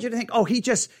to think, oh,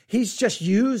 he's just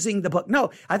using the book.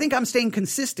 No, I think I'm staying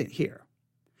consistent here.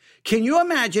 Can you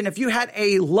imagine if you had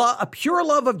a pure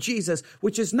love of Jesus,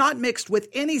 which is not mixed with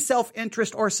any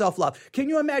self-interest or self-love? Can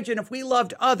you imagine if we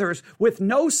loved others with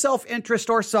no self-interest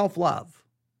or self-love?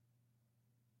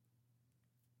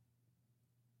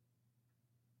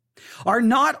 Are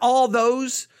not all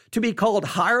those to be called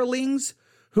hirelings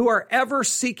who are ever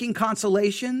seeking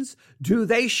consolations? Do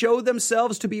they show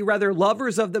themselves to be rather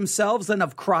lovers of themselves than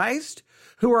of Christ,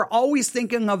 who are always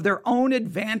thinking of their own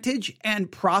advantage and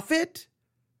profit?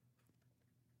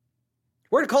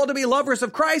 We're called to be lovers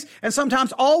of Christ, and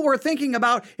sometimes all we're thinking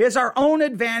about is our own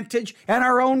advantage and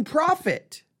our own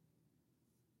profit.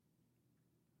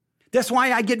 That's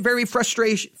why I get very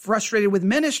frustrated with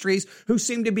ministries who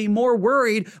seem to be more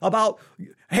worried about,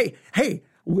 hey,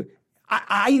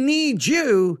 I need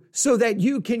you so that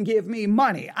you can give me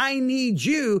money. I need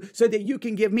you so that you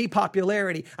can give me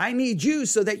popularity. I need you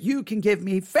so that you can give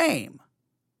me fame.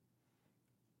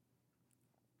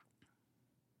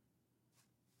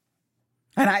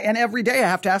 And every day I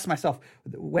have to ask myself,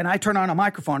 when I turn on a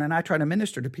microphone and I try to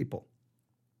minister to people,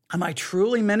 am I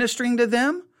truly ministering to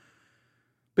them?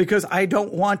 Because I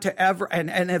don't want to ever,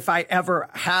 and if I ever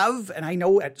have, and I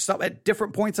know at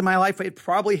different points in my life, it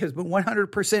probably has been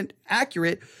 100%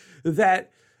 accurate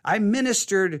that I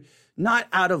ministered not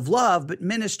out of love, but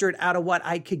ministered out of what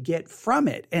I could get from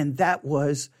it. And that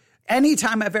was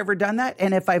anytime I've ever done that.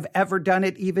 And if I've ever done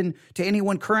it even to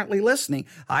anyone currently listening,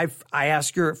 I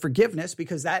ask your forgiveness,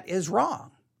 because that is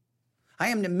wrong. I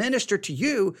am to minister to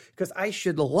you because I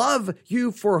should love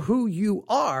you for who you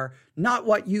are, not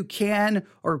what you can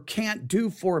or can't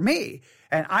do for me.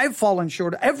 And I've fallen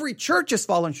short. Every church has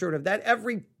fallen short of that.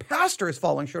 Every pastor has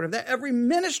fallen short of that. Every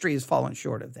ministry has fallen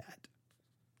short of that.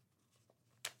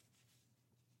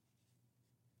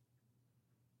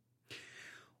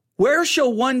 Where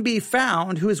shall one be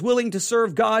found who is willing to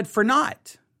serve God for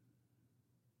naught?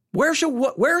 Where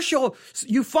shall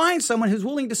you find someone who's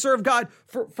willing to serve God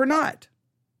for naught?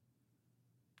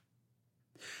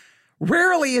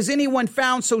 Rarely is anyone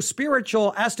found so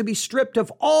spiritual as to be stripped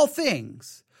of all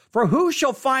things. For who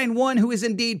shall find one who is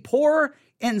indeed poor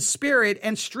in spirit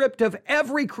and stripped of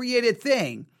every created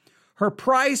thing? Her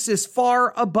price is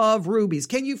far above rubies.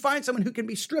 Can you find someone who can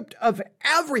be stripped of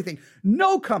everything?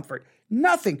 No comfort,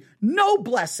 nothing, no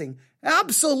blessing,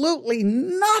 absolutely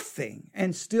nothing,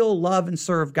 and still love and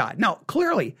serve God? Now,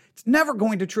 clearly, it's never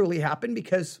going to truly happen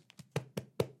because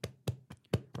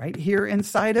right here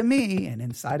inside of me and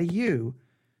inside of you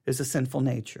is a sinful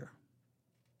nature.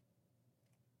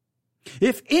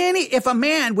 If a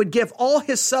man would give all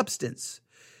his substance,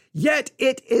 yet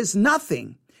it is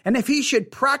nothing, and if he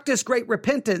should practice great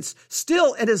repentance,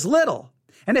 still it is little.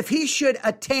 And if he should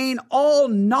attain all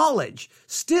knowledge,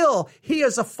 still he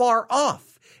is afar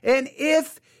off. And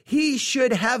if he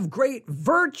should have great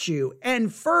virtue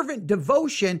and fervent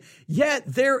devotion, yet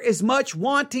there is much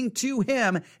wanting to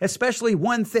him, especially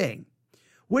one thing,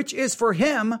 which is for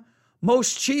him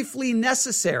most chiefly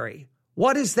necessary.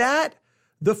 What is that?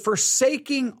 The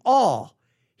forsaking all.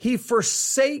 He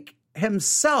forsake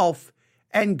himself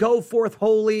and go forth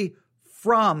wholly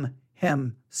from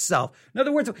himself. In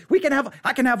other words,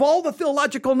 I can have all the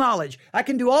theological knowledge. I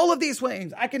can do all of these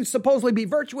things. I can supposedly be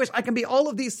virtuous. I can be all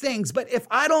of these things. But if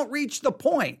I don't reach the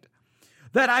point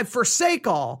that I forsake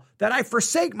all, that I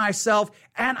forsake myself,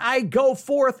 and I go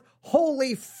forth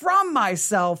wholly from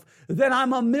myself, then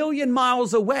I'm a million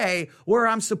miles away where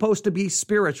I'm supposed to be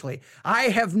spiritually. I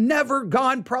have never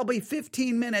gone probably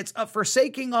 15 minutes of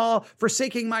forsaking all,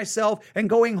 forsaking myself, and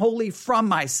going wholly from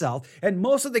myself. And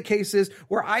most of the cases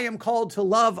where I am called to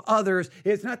love others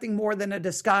is nothing more than a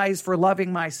disguise for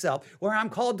loving myself. Where I'm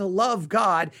called to love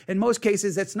God, in most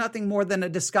cases, it's nothing more than a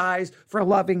disguise for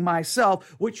loving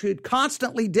myself, which should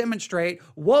constantly demonstrate,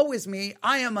 woe is me,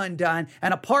 I am undone,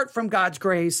 and apart from God's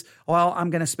grace, well, I'm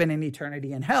going to spend an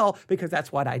eternity in hell because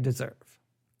that's what I deserve.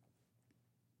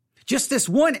 Just this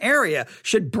one area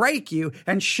should break you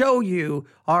and show you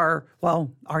our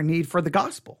need for the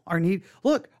gospel.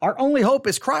 Our only hope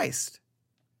is Christ.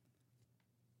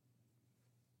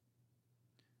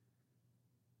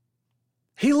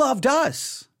 He loved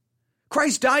us.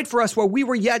 Christ died for us while we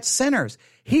were yet sinners.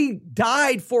 He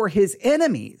died for his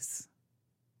enemies.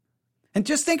 And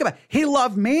just think about it. He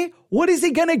loved me. What is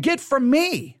he going to get from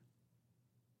me?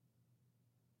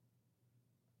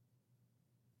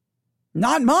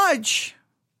 Not much.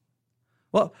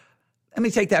 Well, let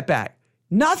me take that back.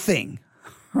 Nothing.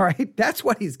 All right. That's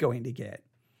what he's going to get.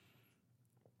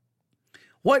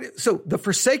 So the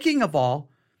forsaking of all,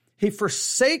 he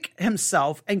forsake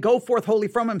himself and go forth wholly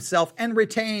from himself and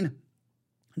retain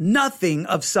nothing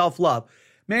of self-love.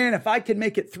 Man, if I could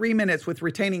make it 3 minutes with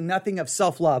retaining nothing of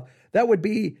self-love, that would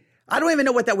be, I don't even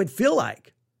know what that would feel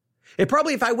like. It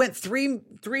probably, if I went three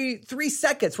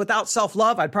seconds without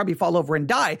self-love, I'd probably fall over and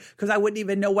die because I wouldn't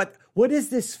even know what is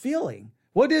this feeling?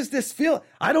 What is this feel?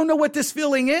 I don't know what this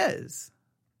feeling is.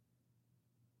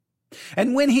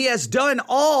 And when he has done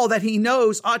all that he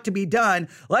knows ought to be done,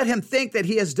 let him think that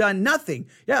he has done nothing.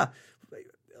 Yeah.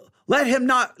 Let him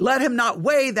not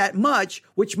weigh that much,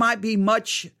 which might be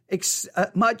much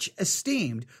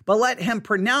esteemed, but let him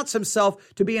pronounce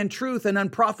himself to be in truth an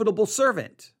unprofitable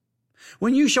servant.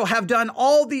 When you shall have done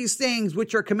all these things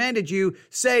which are commanded you,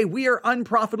 say, we are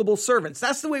unprofitable servants.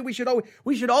 That's the way we should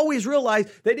always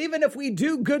realize that even if we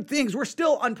do good things, we're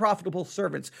still unprofitable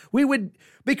servants.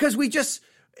 Because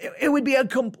there would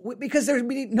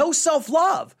be no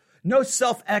self-love, no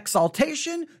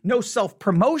self-exaltation, no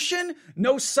self-promotion,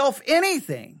 no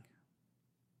self-anything.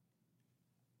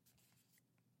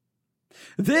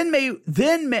 Then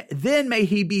may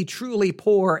he be truly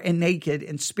poor and naked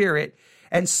in spirit,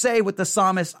 and say with the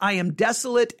psalmist, I am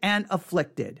desolate and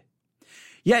afflicted.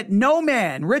 Yet no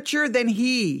man richer than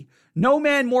he, no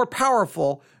man more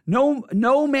powerful, no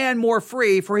man more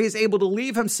free, for he is able to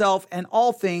leave himself and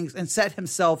all things and set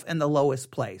himself in the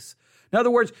lowest place. In other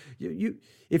words,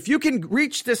 if you can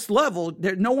reach this level,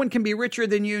 no one can be richer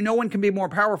than you, no one can be more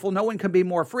powerful, no one can be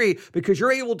more free, because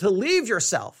you're able to leave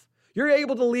yourself. You're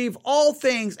able to leave all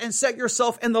things and set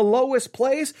yourself in the lowest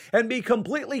place and be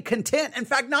completely content. In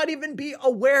fact, not even be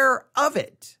aware of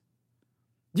it.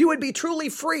 You would be truly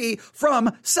free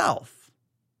from self.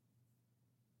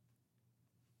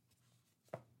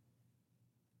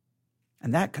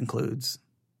 And that concludes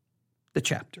the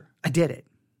chapter. I did it.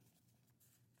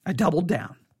 I doubled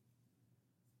down.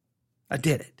 I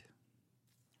did it.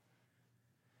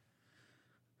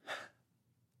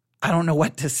 I don't know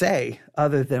what to say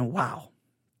other than wow.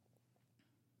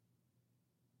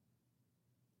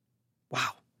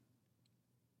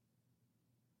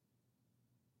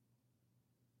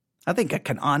 I think I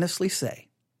can honestly say,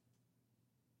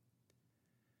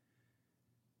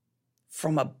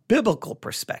 from a biblical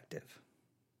perspective,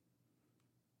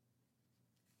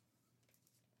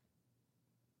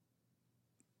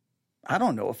 I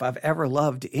don't know if I've ever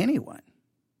loved anyone.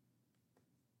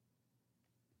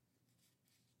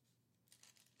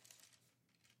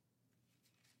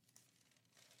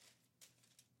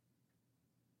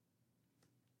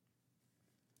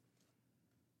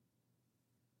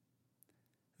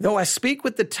 Though I speak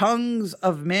with the tongues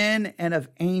of men and of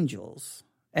angels,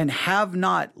 and have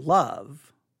not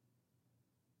love,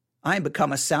 I am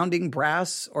become a sounding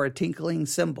brass or a tinkling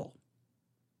cymbal.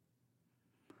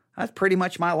 That's pretty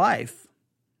much my life.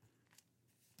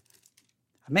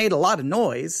 I made a lot of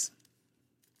noise.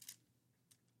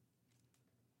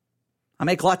 I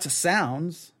make lots of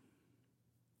sounds.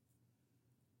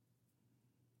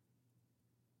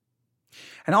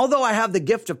 And although I have the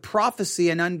gift of prophecy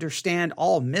and understand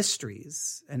all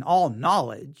mysteries and all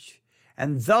knowledge,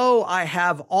 and though I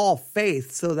have all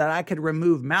faith so that I could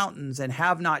remove mountains and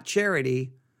have not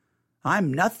charity,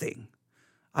 I'm nothing.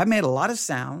 I've made a lot of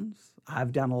sounds.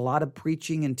 I've done a lot of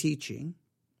preaching and teaching.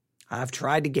 I've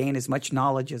tried to gain as much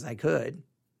knowledge as I could.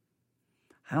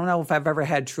 I don't know if I've ever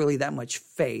had truly that much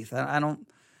faith. I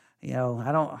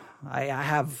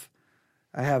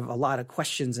have a lot of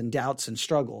questions and doubts and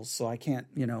struggles, so I can't,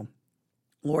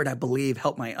 Lord, I believe,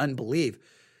 help my unbelief.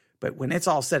 But when it's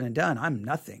all said and done, I'm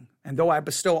nothing. And though I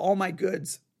bestow all my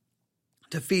goods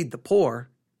to feed the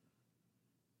poor,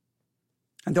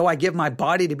 and though I give my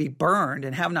body to be burned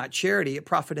and have not charity, it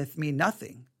profiteth me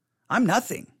nothing. I'm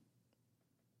nothing.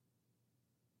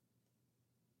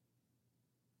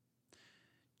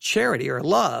 Charity or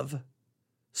love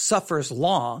suffers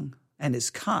long and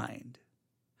is kind.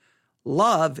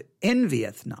 Love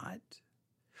envieth not.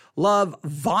 Love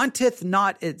vaunteth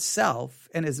not itself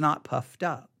and is not puffed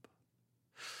up.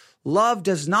 Love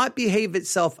does not behave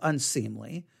itself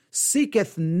unseemly,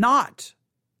 seeketh not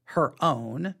her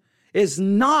own, is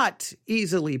not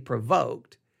easily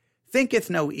provoked, thinketh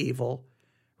no evil,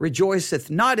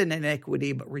 rejoiceth not in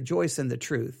iniquity, but rejoice in the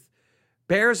truth,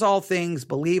 bears all things,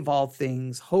 believe all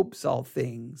things, hopes all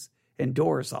things,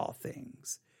 endures all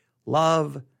things.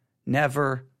 Love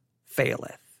never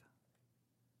faileth.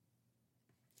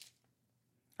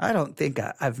 I don't think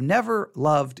I've never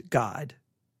loved God,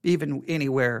 even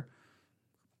anywhere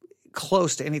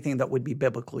close to anything that would be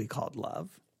biblically called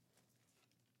love.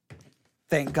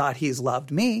 Thank God he's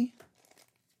loved me.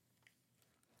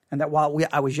 And that while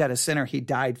I was yet a sinner, he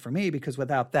died for me, because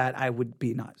without that, I would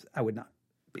not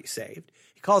be saved.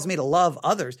 He calls me to love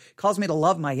others. He calls me to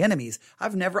love my enemies. I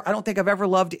don't think I've ever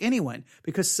loved anyone,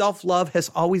 because self-love has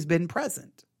always been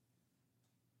present.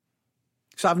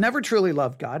 So I've never truly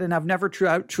loved God, and I've never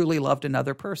truly loved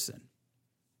another person.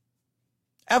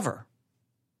 Ever.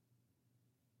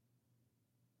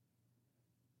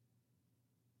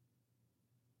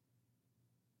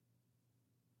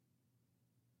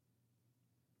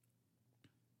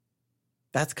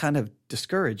 That's kind of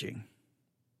discouraging.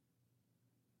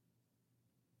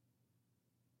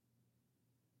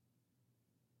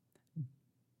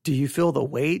 Do you feel the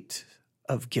weight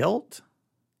of guilt?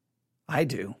 I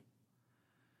do.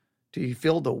 Do you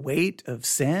feel the weight of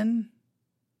sin?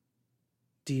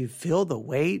 Do you feel the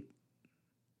weight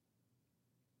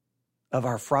of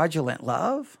our fraudulent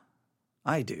love?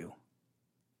 I do.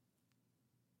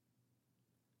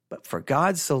 But for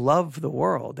God so loved the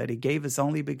world that he gave his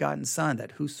only begotten Son,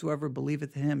 that whosoever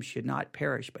believeth in him should not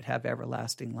perish but have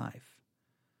everlasting life.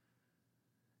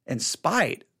 In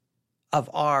spite of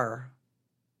our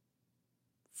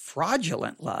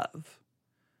fraudulent love,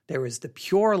 there is the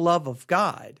pure love of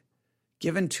God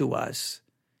given to us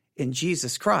in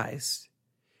Jesus Christ,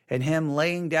 and him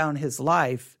laying down his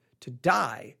life to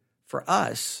die for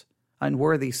us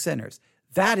unworthy sinners.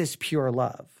 That is pure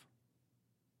love.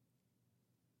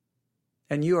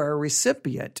 And you are a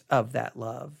recipient of that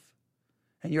love.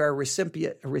 And you are a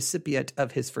recipient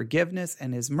of his forgiveness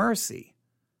and his mercy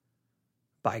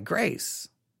by grace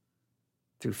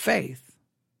through faith.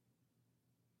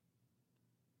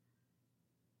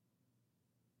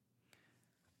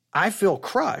 I feel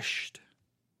crushed,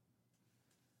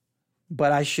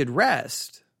 but I should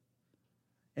rest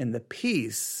in the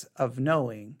peace of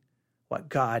knowing what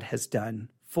God has done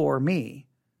for me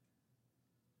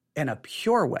in a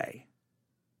pure way,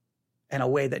 in a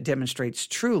way that demonstrates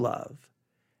true love.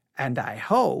 And I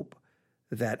hope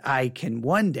that I can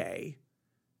one day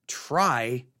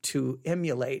try to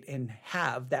emulate and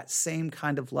have that same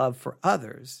kind of love for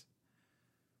others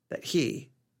that he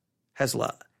has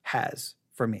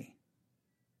for me.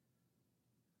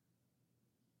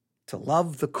 To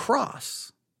love the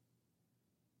cross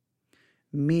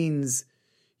means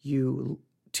you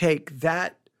take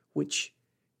that which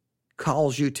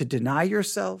calls you to deny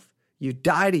yourself, you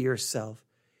die to yourself,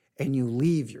 and you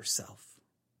leave yourself.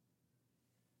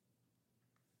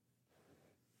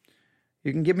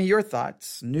 You can give me your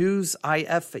thoughts.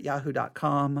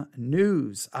 newsif@yahoo.com,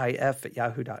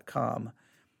 newsif@yahoo.com.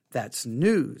 That's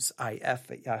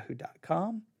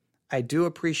newsif@yahoo.com. I do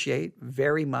appreciate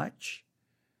very much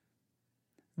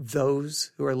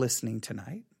those who are listening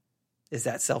tonight. Is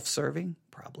that self-serving?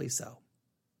 Probably so.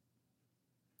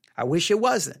 I wish it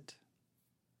wasn't.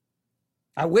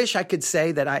 I wish I could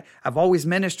say that I've always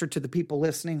ministered to the people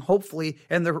listening, hopefully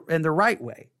in the right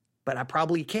way, but I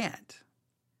probably can't.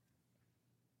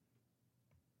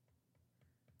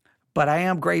 But I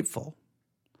am grateful,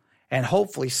 and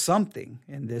hopefully something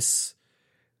in this,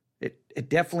 it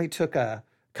definitely took a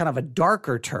kind of a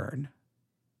darker turn,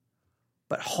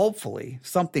 but hopefully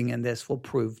something in this will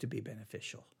prove to be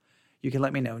beneficial. You can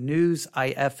let me know,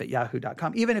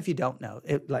 newsif@yahoo.com. Even if you don't know,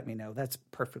 let me know. That's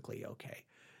perfectly okay.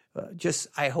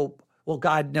 I hope,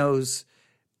 God knows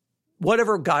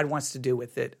whatever God wants to do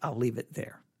with it, I'll leave it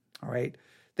there. All right.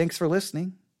 Thanks for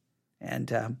listening.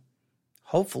 And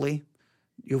hopefully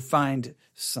you'll find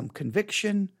some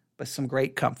conviction, but some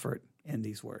great comfort in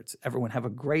these words. Everyone have a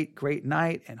great, great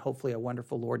night and hopefully a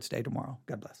wonderful Lord's Day tomorrow.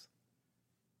 God bless.